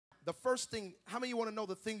the first thing, how many of you want to know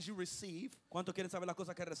the things you receive ¿Cuántos quieren saber las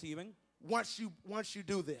cosas que reciben? once you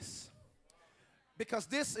do this? Because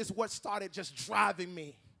this is what started just driving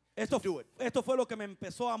me to do it. Esto fue lo que me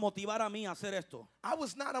empezó a motivar a mí a hacer esto. I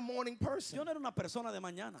was not a morning person. Yo no era una persona de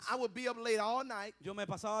mañana. I would be up late all night, Yo me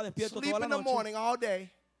pasaba despierto sleep toda la in the noche morning all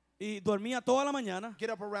day, y dormía toda la mañana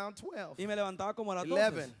get up around 12, y me levantaba como a las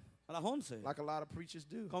 11, 12, a las 11, like a lot of preachers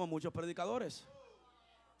do. como muchos predicadores.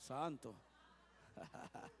 Santo.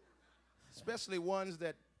 Especially ones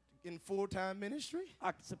that in full-time ministry.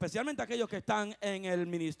 Especialmente aquellos que están en el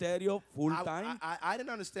ministerio full time. I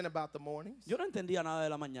didn't understand about the mornings. Yo no entendía nada de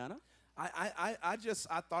la mañana.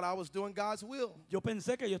 I thought I was doing God's will. Yo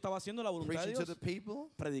pensé que yo estaba haciendo la voluntad de Preaching to the Dios,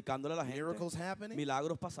 people, predicándole a la gente. miracles happening.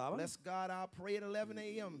 Milagros pasaban. Bless God, I'll pray at 11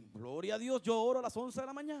 a.m. Gloria a Dios, yo oro a las 11 de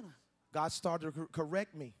la mañana. God started to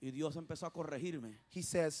correct me. Y Dios empezó a corregirme. He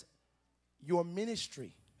says, your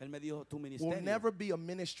ministry Él me dijo, tu will ministerio never be a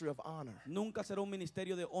ministry of honor nunca será un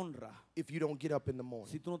ministerio de honra if you don't get up in the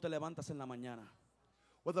morning. si tú no te levantas en la mañana.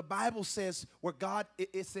 Well, the Bible says, where God,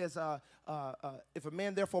 it says, if a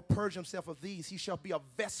man therefore purge himself of these, he shall be a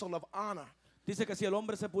vessel of honor, Dice que si el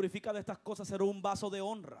hombre se purifica de estas cosas será un vaso de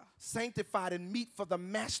honra, sanctified and meet for the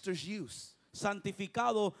master's use.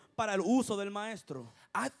 santificado para el uso del maestro.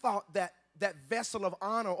 I thought that vessel of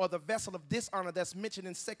honor or the vessel of dishonor that's mentioned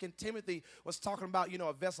in 2 Timothy was talking about,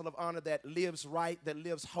 a vessel of honor that lives right, that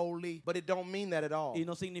lives holy, but it don't mean that at all. Y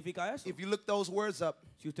no significa eso. If you look those words up,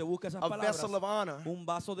 Si usted busca esas a palabras, vessel of honor, un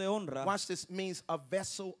vaso de honra watch this, means a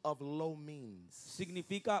vessel of low means.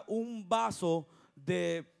 significa un vaso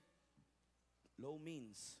de low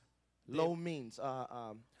means, Low means,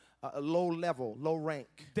 low level, low rank.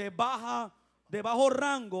 de bajo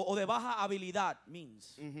rango o de baja habilidad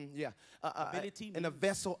means. Yeah. Ability And a means.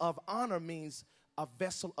 vessel of honor means a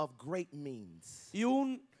vessel of great means. Y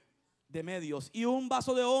un de medios y un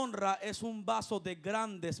vaso de honra es un vaso de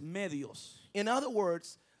grandes medios. In other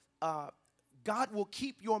words, God will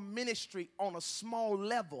keep your ministry on a small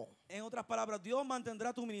level. En otras palabras, Dios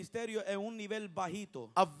mantendrá tu ministerio en un nivel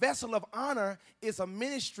bajito. A vessel of honor is a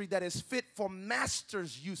ministry that is fit for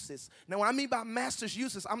master's uses. Now, what I mean by master's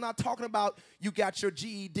uses, I'm not talking about you got your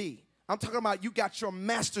GED. I'm talking about you got your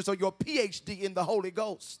master's or your PhD in the Holy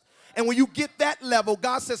Ghost. And when you get that level,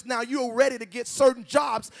 God says, now you're ready to get certain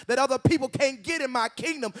jobs that other people can't get in my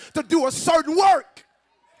kingdom to do a certain work.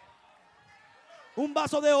 Un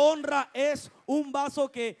vaso de honra es un vaso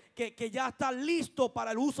que ya está listo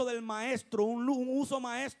para el uso del maestro, un uso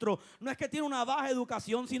maestro. No es que tiene una baja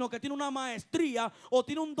educación, sino que tiene una maestría o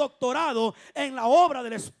tiene un doctorado en la obra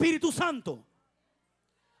del Espíritu Santo.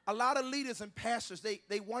 A lot of leaders and pastors,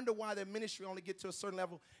 they wonder why their ministry only gets to a certain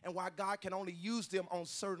level and why God can only use them on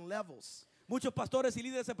certain levels. Muchos pastores y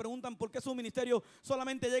líderes se preguntan por qué su ministerio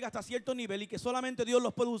solamente llega hasta cierto nivel y que solamente Dios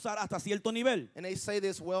los puede usar hasta cierto nivel. And they say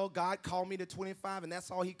this, well, God called me to 25 and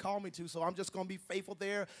that's all he called me to, so I'm just going to be faithful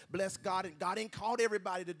there, bless God. And God ain't called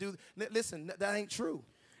everybody to do. Listen, that ain't true.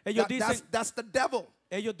 Ellos dicen, That's the devil.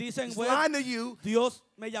 ellos dicen, He's bueno, lying to you. Dios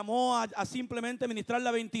me llamó a simplemente ministrar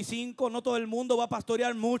la 25, no todo el mundo va a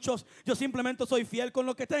pastorear muchos, yo simplemente soy fiel con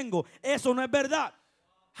lo que tengo. Eso no es verdad.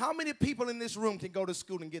 How many people in this room can go to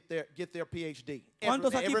school and get their PhD?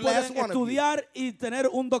 ¿Cuántos aquí Every last pueden one of you. estudiar y tener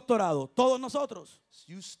un doctorado? Todos nosotros.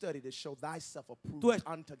 You study to show thyself approved Tú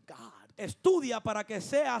unto God. Estudia para que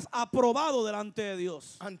seas aprobado delante de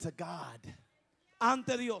Dios. Unto God.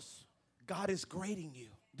 Ante Dios. God is grading you.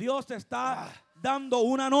 Dios te está dando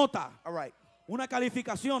una nota, All right. una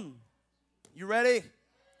calificación. You ready?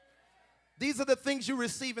 These are the things you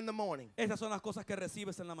receive in the morning. Esas son las cosas que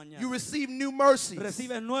recibes en la mañana. You receive new mercies.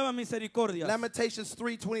 Recibes nuevas misericordias. Lamentations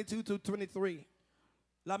 3:22 to 23.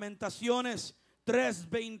 Lamentaciones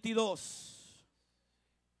 3:22.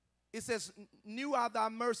 It says, new are thy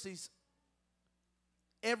mercies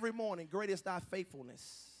every morning, great is thy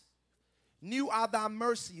faithfulness. New are thy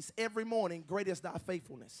mercies every morning, great is thy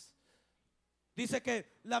faithfulness. Dice que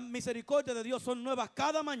las misericordias de Dios son nuevas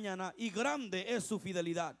cada mañana y grande es su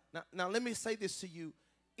fidelidad. Now let me say this to you.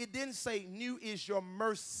 It didn't say new is your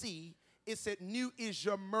mercy. It said new is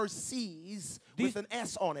your mercies with an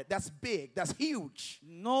S on it. That's big. That's huge.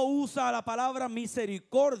 No usa la palabra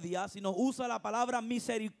misericordia, sino usa la palabra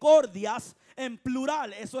misericordias en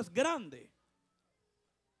plural. Eso es grande.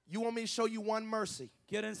 You want me to show you one mercy?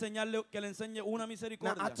 Quiere enseñarle que le enseñe una Now,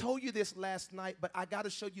 misericordia. I told you this last night, but I got to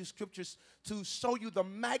show you scriptures to show you the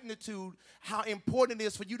magnitude, how important it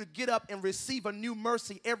is for you to get up and receive a new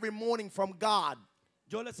mercy every morning from God.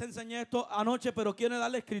 Yo les enseñé esto anoche, pero quiero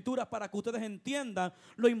darle escrituras para que ustedes entiendan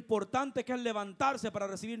lo importante que es levantarse para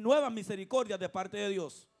recibir nuevas misericordias de parte de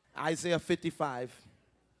Dios. Isaiah 55.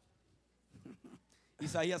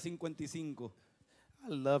 Isaías 55. I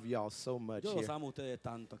love y'all so much Yo los here. amo a ustedes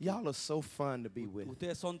tanto. aquí. Y'all are so fun to be with.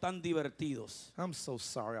 Ustedes son tan divertidos. I'm so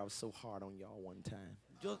sorry I was so hard on y'all one time.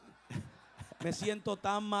 Yo me siento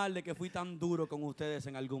tan mal de que fui tan duro con ustedes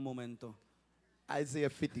en algún momento. Isaiah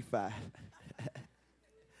 55.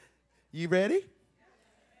 You ready?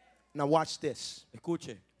 Now watch this.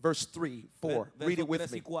 Escuche. Verse 3, 4. Read it Versos with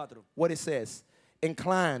 3 me. y 4. What it says.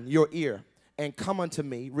 Incline your ear and come unto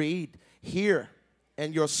me. Read. Hear,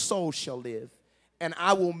 and your soul shall live. And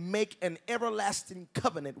I will make an everlasting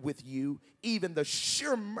covenant with you, even the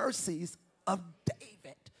sure mercies of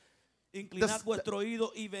David. Inclinad vuestro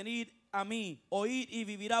oído y venid a mí. Oíd y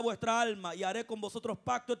vivirá vuestra alma. Y haré con vosotros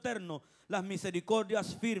pacto eterno, las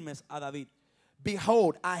misericordias firmes a David.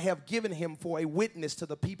 Behold, I have given him for a witness to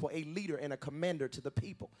the people, a leader and a commander to the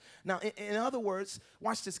people. Now, in other words,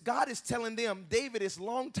 watch this. God is telling them, David is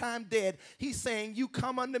long time dead. He's saying, you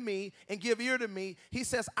come unto me and give ear to me. He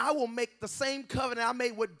says, I will make the same covenant I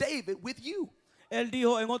made with David with you. Él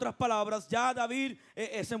dijo, en otras palabras, ya David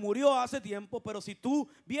se murió hace tiempo, pero si tú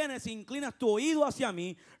vienes e inclinas tu oído hacia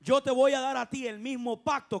mí, yo te voy a dar a ti el mismo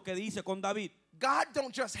pacto que dice con David. God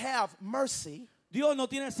don't just have mercy. Dios no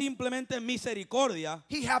tiene simplemente misericordia.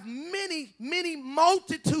 He have many, many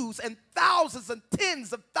multitudes and thousands and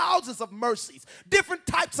tens of thousands of mercies, different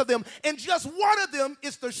types of them. And just one of them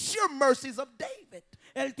is the sure mercies of David.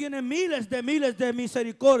 Él tiene miles de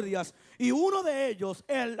misericordias y uno de ellos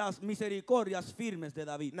es las misericordias firmes de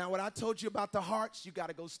David. Now, what I told you about the hearts, you got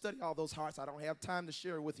to go study all those hearts. I don't have time to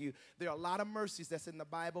share it with you. There are a lot of mercies that's in the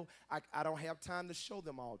Bible. I don't have time to show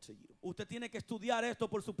them all to you. Usted tiene que estudiar esto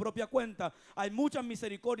por su propia cuenta. Hay muchas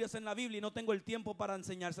misericordias en la Biblia y no tengo el tiempo para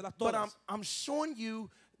enseñárselas But todas. I'm showing you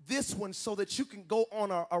this one so that you can go on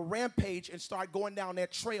a rampage and start going down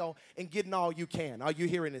that trail and getting all you can. Are you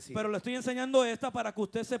hearing this here? Pero le estoy enseñando esta para que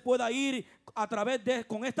usted se pueda ir a través de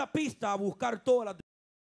con esta pista a buscar todas las